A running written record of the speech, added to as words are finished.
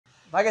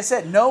Like I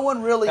said, no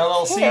one really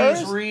LLCs,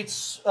 cares.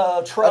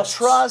 REITs, trusts. A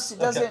trust, it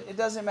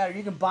doesn't matter.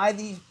 You can buy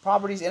these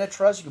properties in a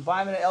trust. You can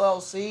buy them in an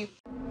LLC.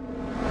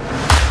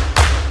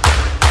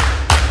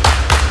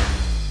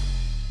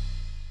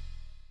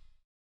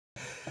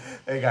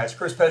 Hey guys,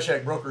 Chris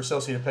Peshek, broker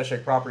associate of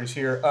Peshek Properties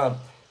here.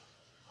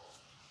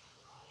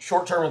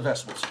 Short-term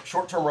investments,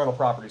 short-term rental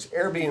properties,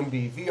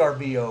 Airbnb,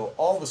 VRBO,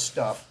 all the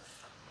stuff.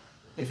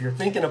 If you're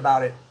thinking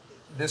about it,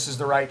 this is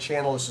the right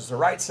channel. This is the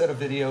right set of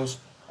videos,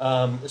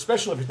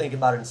 especially if you're thinking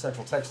about it in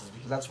Central Texas,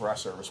 because that's where I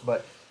service.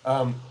 But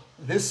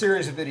this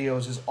series of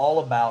videos is all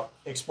about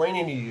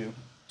explaining to you,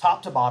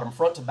 top to bottom,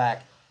 front to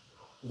back,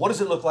 what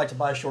does it look like to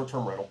buy a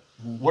short-term rental?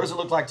 What does it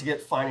look like to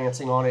get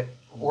financing on it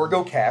or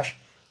go cash?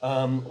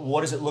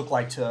 What does it look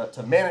like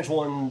to manage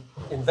one,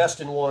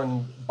 invest in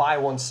one, buy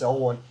one, sell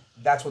one?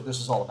 That's what this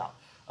is all about.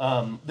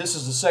 This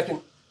is the second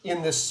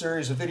in this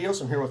series of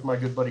videos. I'm here with my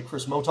good buddy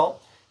Chris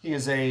Motal. He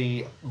is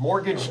a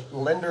mortgage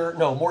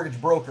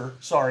broker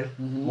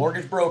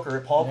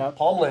at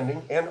Palm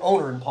Lending and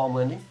owner in Palm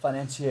Lending.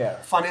 Financier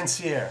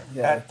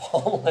at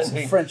Palm Lending.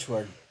 It's a French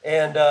word.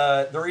 And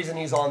the reason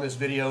he's on this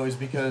video is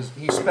because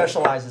he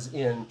specializes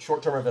in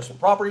short-term investment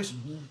properties.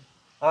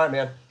 All right,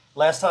 man.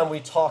 Last time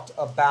we talked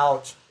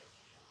about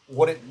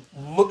what it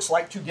looks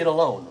like to get a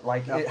loan,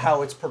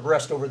 how it's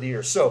progressed over the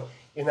years. So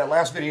in that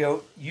last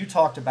video, you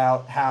talked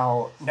about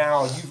how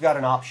now you've got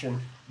an option.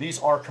 These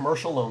are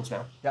commercial loans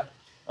now. Yep.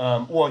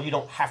 Well, you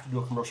don't have to do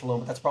a commercial loan,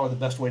 but that's probably the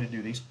best way to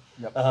do these.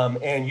 Yep.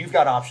 And you've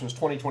got options,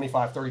 20,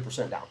 25,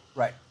 30% down.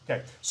 Right.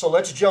 Okay. So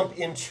let's jump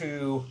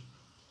into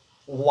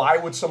why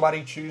would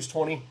somebody choose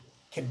 20?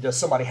 Does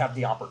somebody have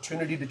the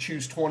opportunity to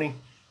choose 20?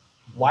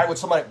 Why would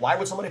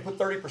somebody put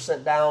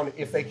 30% down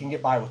if they can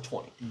get by with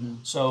 20?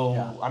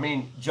 So, I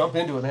mean, jump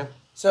into it, man.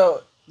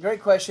 So,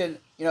 great question.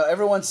 You know,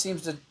 everyone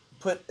seems to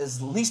put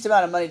as least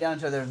amount of money down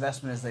into their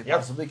investment as they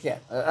possibly can.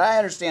 I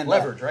understand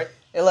leverage, that.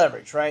 Right?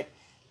 Leverage, right?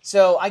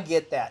 So, I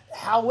get that.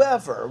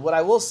 However, what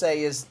I will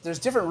say is there's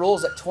different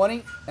rules at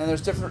 20, and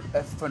there's different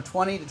from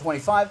 20 to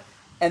 25,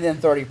 and then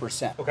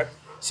 30%. Okay.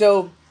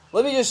 So,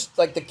 let me just,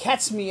 like the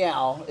cat's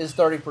meow is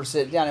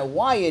 30% down, and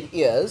why it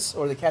is,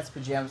 or the cat's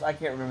pajamas, I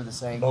can't remember the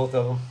saying. Both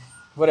of them.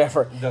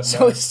 Whatever.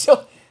 So it's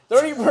still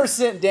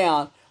 30%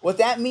 down. What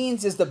that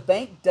means is the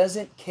bank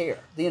doesn't care.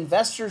 The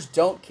investors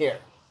don't care,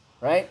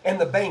 right? And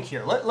the bank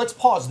here, let's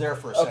pause there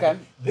for a second. Okay.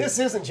 This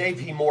isn't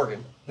JP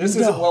Morgan. This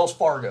isn't Wells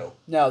Fargo.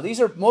 No, these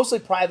are mostly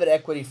private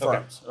equity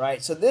firms,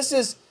 right? So this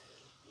is,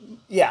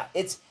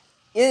 it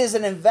is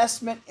an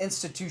investment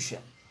institution.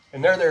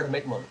 And they're there to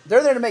make money.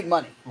 They're there to make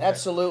money,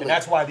 absolutely. And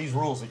that's why these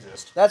rules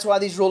exist. That's why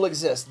these rules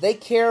exist. They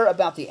care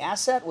about the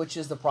asset, which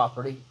is the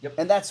property,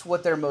 and that's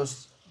what they're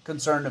most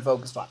concerned and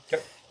focused on.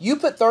 Yep. You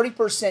put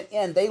 30%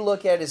 in, they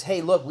look at it as,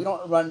 hey, look, we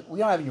don't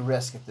have any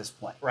risk at this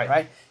point,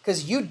 right?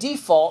 Because you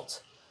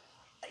default,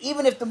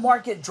 even if the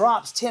market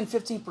drops 10,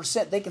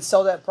 15%, they can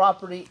sell that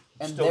property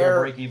and they're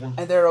break even.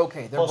 And they're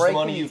okay. They're plus breaking the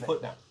money even. you've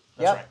put down.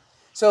 That's right.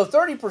 So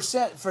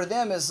 30% for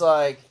them is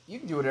like, you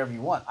can do whatever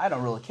you want. I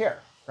don't really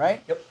care,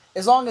 right? Yep.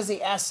 As long as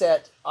the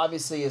asset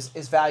obviously is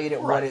valued at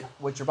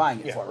what you're buying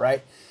it for,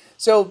 right?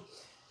 So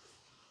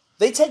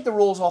they take the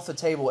rules off the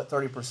table at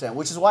 30%,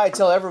 which is why I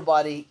tell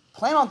everybody,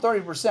 plan on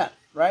 30%,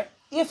 right?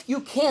 If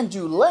you can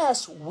do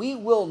less, we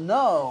will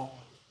know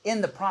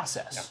in the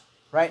process,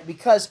 right?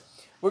 Because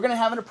we're going to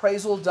have an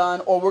appraisal done,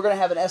 or we're going to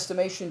have an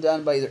estimation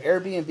done by either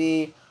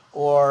Airbnb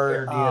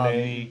or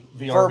AirDNA,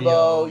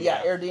 VRBO,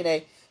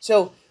 AirDNA.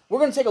 So we're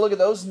going to take a look at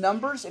those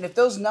numbers, and if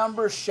those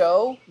numbers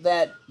show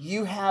that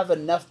you have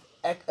enough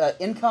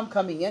income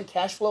coming in,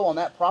 cash flow on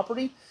that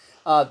property,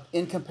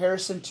 in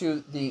comparison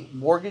to the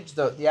mortgage,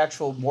 the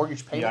actual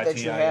mortgage payment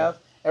that you have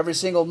every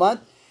single month,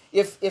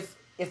 if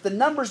the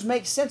numbers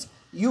make sense,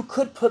 you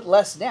could put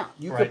less down.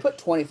 You could put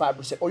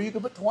 25%, or you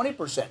could put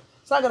 20%.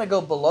 It's not going to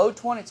go below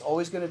 20. It's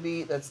always going to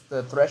be, that's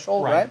the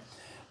threshold, right?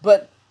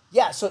 But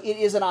so it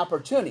is an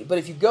opportunity. But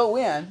if you go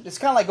in, it's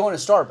kind of like going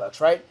to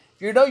Starbucks, right?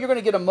 If you know you're going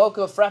to get a mocha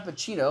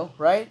frappuccino,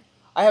 right?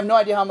 I have no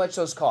idea how much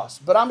those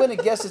cost, but I'm going to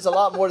guess it's a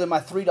lot more than my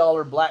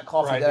 $3 black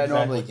coffee that I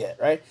normally get,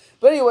 right?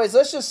 But anyways,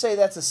 let's just say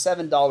that's a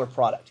 $7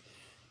 product.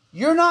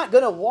 You're not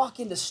going to walk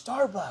into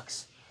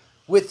Starbucks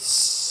with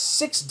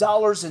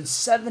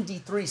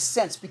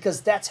 $6.73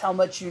 because that's how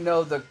much you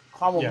know the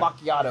caramel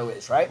macchiato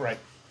is, right? Right.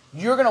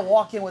 You're going to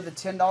walk in with a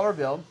 $10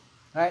 bill,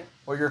 right?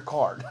 Or your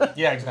card.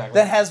 Yeah, exactly.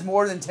 That has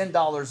more than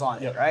 $10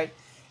 on it, right?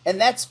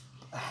 And that's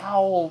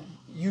how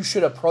you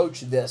should approach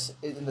this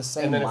in the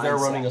same mindset. And then if they're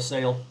running a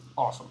sale,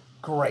 awesome.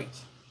 Great.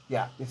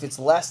 Yeah. If it's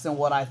less than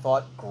what I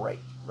thought, great,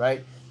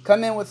 right?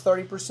 Come in with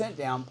 30%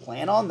 down,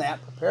 plan on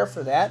that, prepare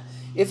for that.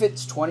 If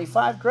it's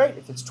 25, great.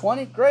 If it's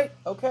 20, great.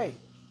 Okay.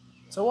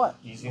 So what?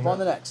 Easy enough. On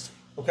the next.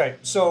 Okay.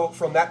 So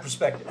from that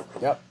perspective,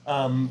 we're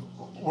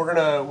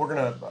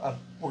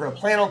gonna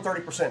plan on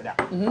 30%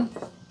 down.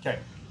 Okay.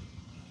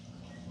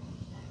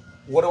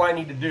 What do I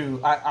need to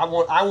do? I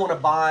want to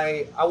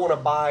buy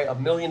 $1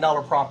 million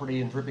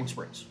property in Dripping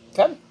Springs.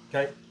 Okay.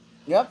 Okay.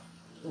 Yep.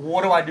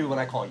 What do I do when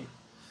I call you?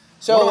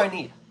 So what do I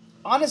need?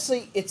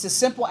 Honestly, it's a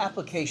simple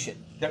application.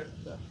 Yep.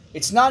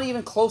 It's not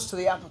even close to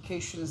the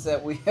applications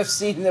that we have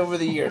seen over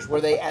the years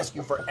where they ask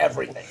you for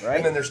everything, right?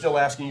 And then they're still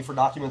asking you for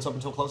documents up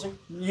until closing?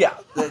 Yeah.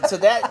 So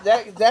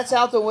that's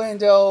out the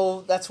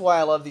window. That's why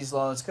I love these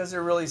loans, because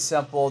they're really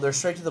simple. They're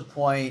straight to the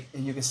point,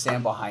 and you can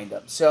stand behind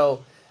them.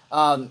 So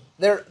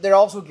they're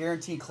also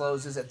guaranteed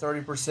closes at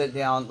 30%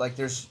 down. Like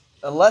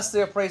unless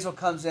the appraisal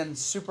comes in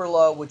super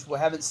low, which we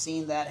haven't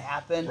seen that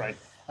happen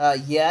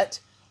yet,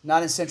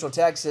 not in Central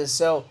Texas.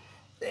 So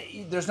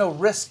there's no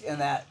risk in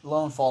that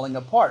loan falling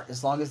apart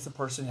as long as the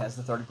person has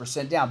the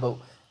 30% down. But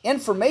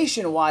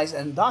information-wise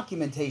and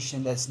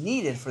documentation that's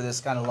needed for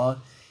this kind of loan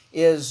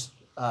is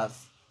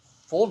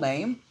full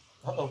name,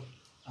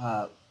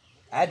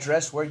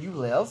 address where you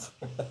live,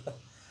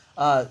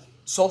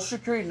 social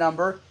security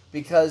number,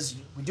 because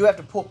we do have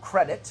to pull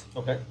credit,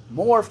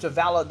 more to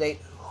validate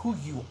who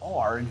you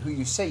are and who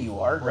you say you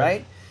are,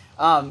 right?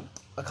 A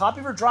copy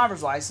of your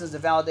driver's license to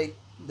validate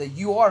that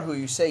you are who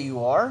you say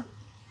you are,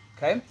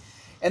 okay?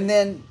 And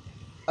then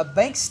a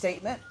bank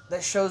statement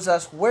that shows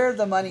us where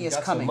the money is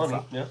coming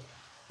from. Yeah.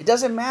 It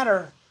doesn't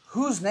matter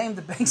whose name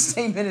the bank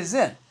statement is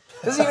in.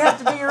 It doesn't even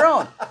have to be your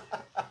own.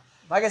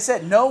 Like I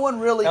said, no one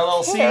really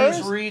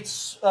cares. LLCs,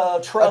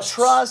 REITs, trusts. A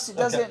trust,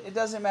 it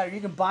doesn't matter. You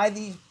can buy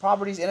these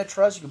properties in a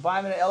trust. You can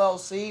buy them in an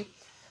LLC.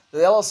 The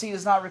LLC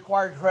does not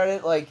require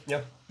credit.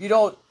 You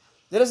don't.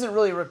 It doesn't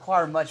really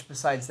require much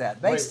besides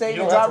that. Bank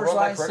statement, driver's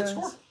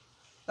license.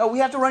 No, we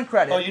have to run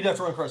credit. Oh, you'd have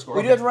to run credit score.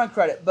 We do have to run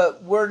credit,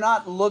 but we're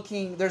not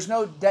looking. There's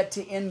no debt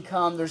to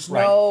income. There's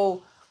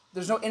no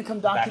income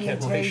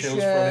documentation.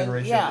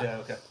 Yeah.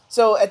 Okay.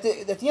 So at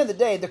the end of the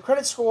day, the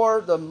credit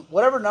score,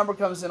 whatever number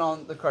comes in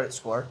on the credit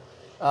score,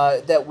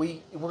 that we're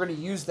going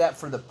to use that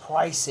for the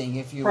pricing,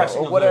 if you will,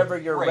 or whatever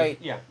your rate.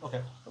 Yeah.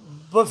 Okay.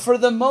 But for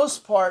the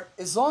most part,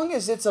 as long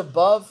as it's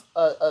above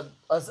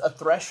a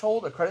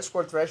threshold, a credit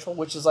score threshold,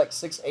 which is like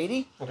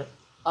 680. Okay.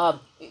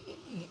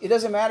 It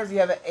doesn't matter if you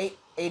have an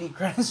 880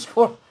 credit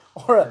score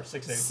or a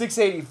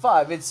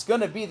 685. It's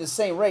going to be the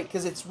same rate,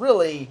 because it's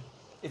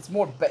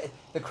more.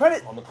 The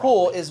credit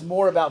pool is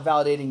more about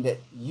validating that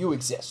you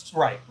exist.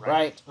 Right.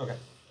 Okay.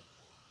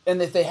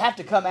 And if they have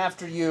to come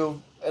after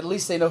you, at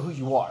least they know who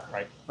you are.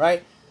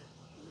 Right.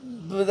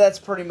 But that's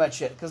pretty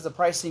much it, because the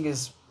pricing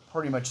is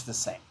pretty much the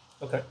same.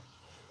 Okay.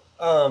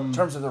 In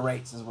terms of the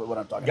rates is what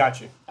I'm talking about.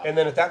 Got you. And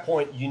then at that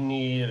point, you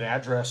need an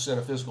address and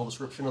a physical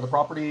description of the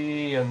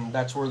property, and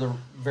that's where the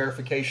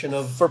verification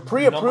of for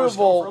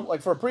pre-approval,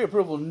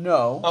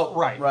 no. Oh,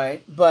 right.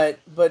 Right. But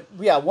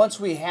yeah, once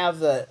we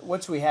have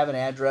an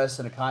address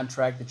and a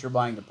contract that you're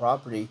buying the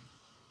property,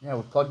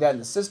 we plug that in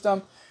the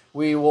system.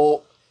 We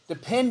will,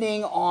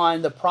 depending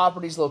on the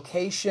property's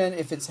location,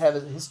 if it's have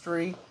a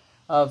history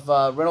of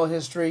rental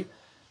history.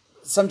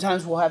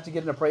 Sometimes we'll have to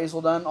get an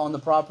appraisal done on the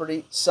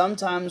property.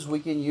 Sometimes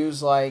we can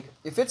use,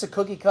 if it's a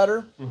cookie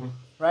cutter,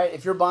 right?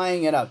 If you're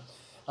buying in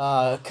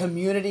a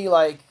community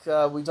like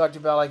we talked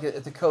about,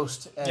 at the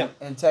coast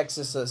in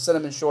Texas,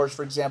 Cinnamon Shores,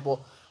 for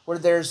example, where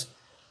there's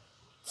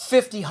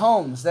 50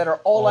 homes that are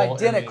all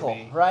identical,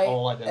 Airbnb, right?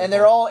 all identical. And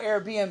they're all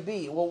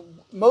Airbnb. Well,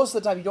 most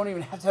of the time you don't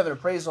even have to have an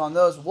appraisal on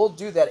those. We'll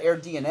do that Air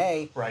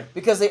DNA,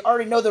 because they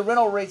already know the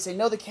rental rates. They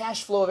know the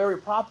cash flow of every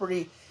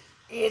property.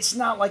 It's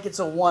not like it's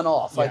a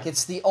one-off.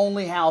 It's the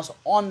only house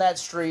on that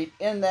street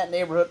in that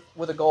neighborhood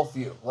with a Gulf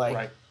view.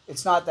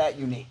 It's not that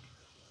unique.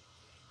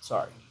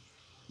 Sorry,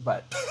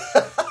 but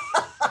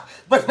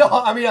but no,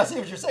 I mean, I see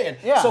what you're saying.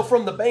 Yeah. So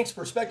from the bank's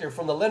perspective,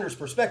 from the lender's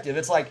perspective,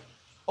 it's like,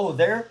 we'll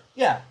do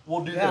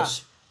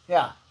this.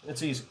 Yeah.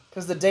 It's easy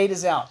because the date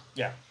is out.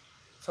 Yeah.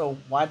 So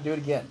why do it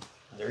again?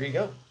 There you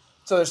go.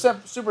 So they're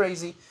super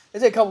easy. They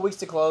take a couple weeks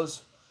to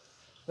close.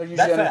 They're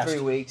usually under 3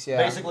 weeks, yeah.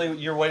 Basically,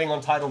 you're waiting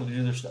on title to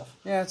do their stuff.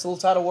 Yeah, it's a little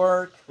title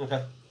work.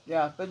 Okay.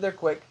 Yeah, but they're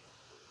quick.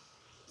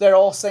 They're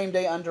all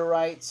same-day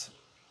underwrites.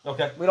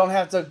 Okay. We don't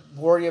have to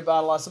worry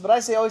about a lot of stuff. But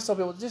I always tell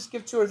people, just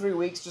give 2 or 3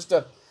 weeks just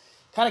to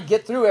kind of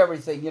get through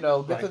everything, get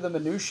through the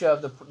minutia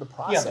of the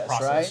process,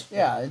 right?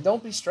 Yeah, and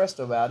don't be stressed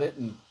about it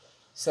and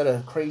set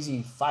a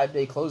crazy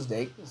 5-day close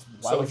date.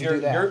 Why would you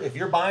do that? If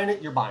you're buying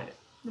it, you're buying it.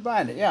 You're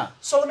buying it, yeah.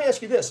 So let me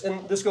ask you this,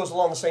 and this goes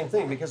along the same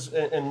thing, because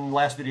in the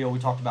last video we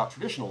talked about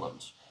traditional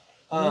loans.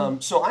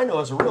 So I know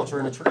as a realtor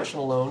in a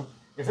traditional loan,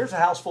 if there's a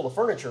house full of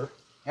furniture,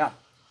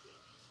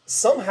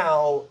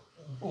 somehow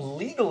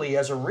legally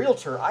as a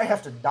realtor, I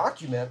have to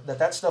document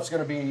that stuff's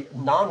going to be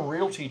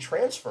non-realty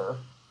transfer.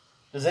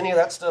 Does any of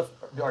that stuff,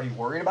 are you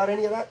worried about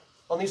any of that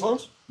on these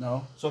loans?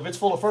 No. So if it's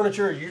full of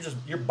furniture,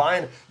 you're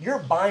buying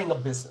a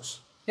business.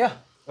 Yeah.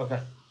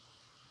 Okay.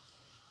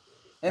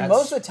 And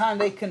most of the time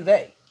they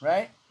convey,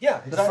 right?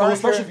 Yeah, exactly.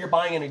 Especially if you're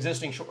buying an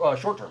existing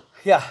short term.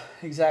 Yeah,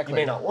 exactly. You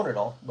may not want it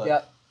all, but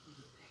yeah.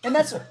 And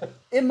that's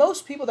and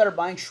most people that are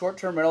buying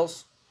short-term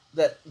rentals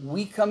that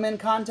we come in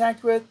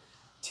contact with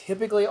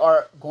typically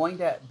are going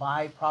to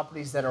buy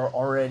properties that are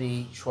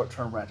already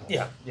short-term rentals.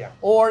 Yeah, yeah.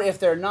 Or if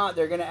they're not,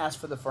 they're going to ask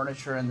for the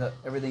furniture and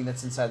everything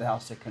that's inside the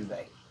house to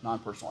convey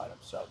non-personal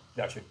items. So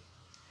got you.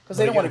 Because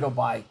they don't want to go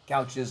buy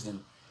couches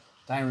and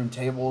Dining room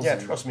tables. Yeah,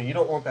 trust me, you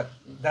don't want that.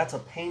 That's a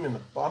pain in the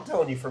butt. I'm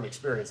telling you from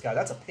experience, guy.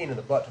 That's a pain in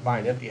the butt to buy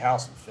an empty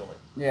house and fill it.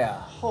 Yeah.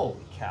 Holy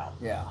cow.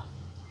 Yeah.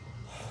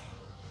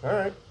 All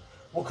right.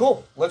 Well,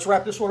 cool. Let's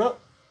wrap this one up.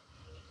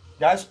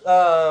 Guys,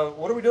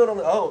 what are we doing on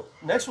the... Oh,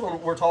 next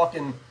one we're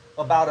talking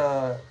about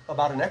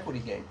an equity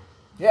game.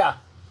 Yeah.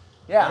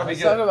 Yeah, That'll be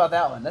let's good. talk about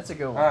that one. That's a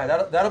good one. All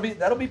right,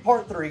 that'll be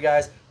part 3,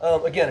 guys.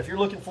 Again, if you're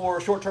looking for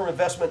short-term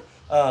investment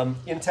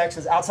in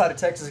Texas, outside of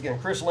Texas, again,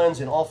 Chris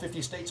lends in all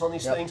 50 states on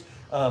these things.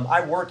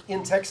 I work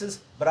in Texas,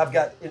 but I've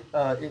got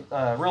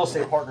real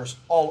estate partners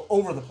all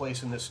over the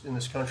place in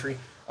this country.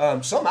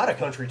 Some out of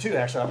country too,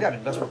 actually. I've got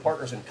investment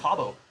partners in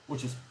Cabo,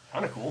 which is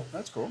kind of cool.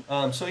 That's cool.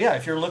 So yeah,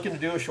 if you're looking to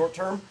do a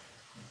short-term,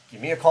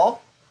 give me a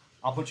call.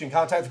 I'll put you in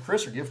contact with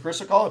Chris, or give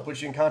Chris a call and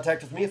put you in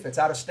contact with me. If it's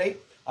out of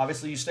state,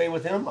 obviously you stay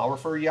with him. I'll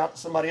refer you out to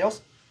somebody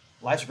else.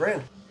 Life's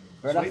grand.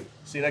 Fair enough. Sweet.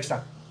 See you next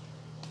time.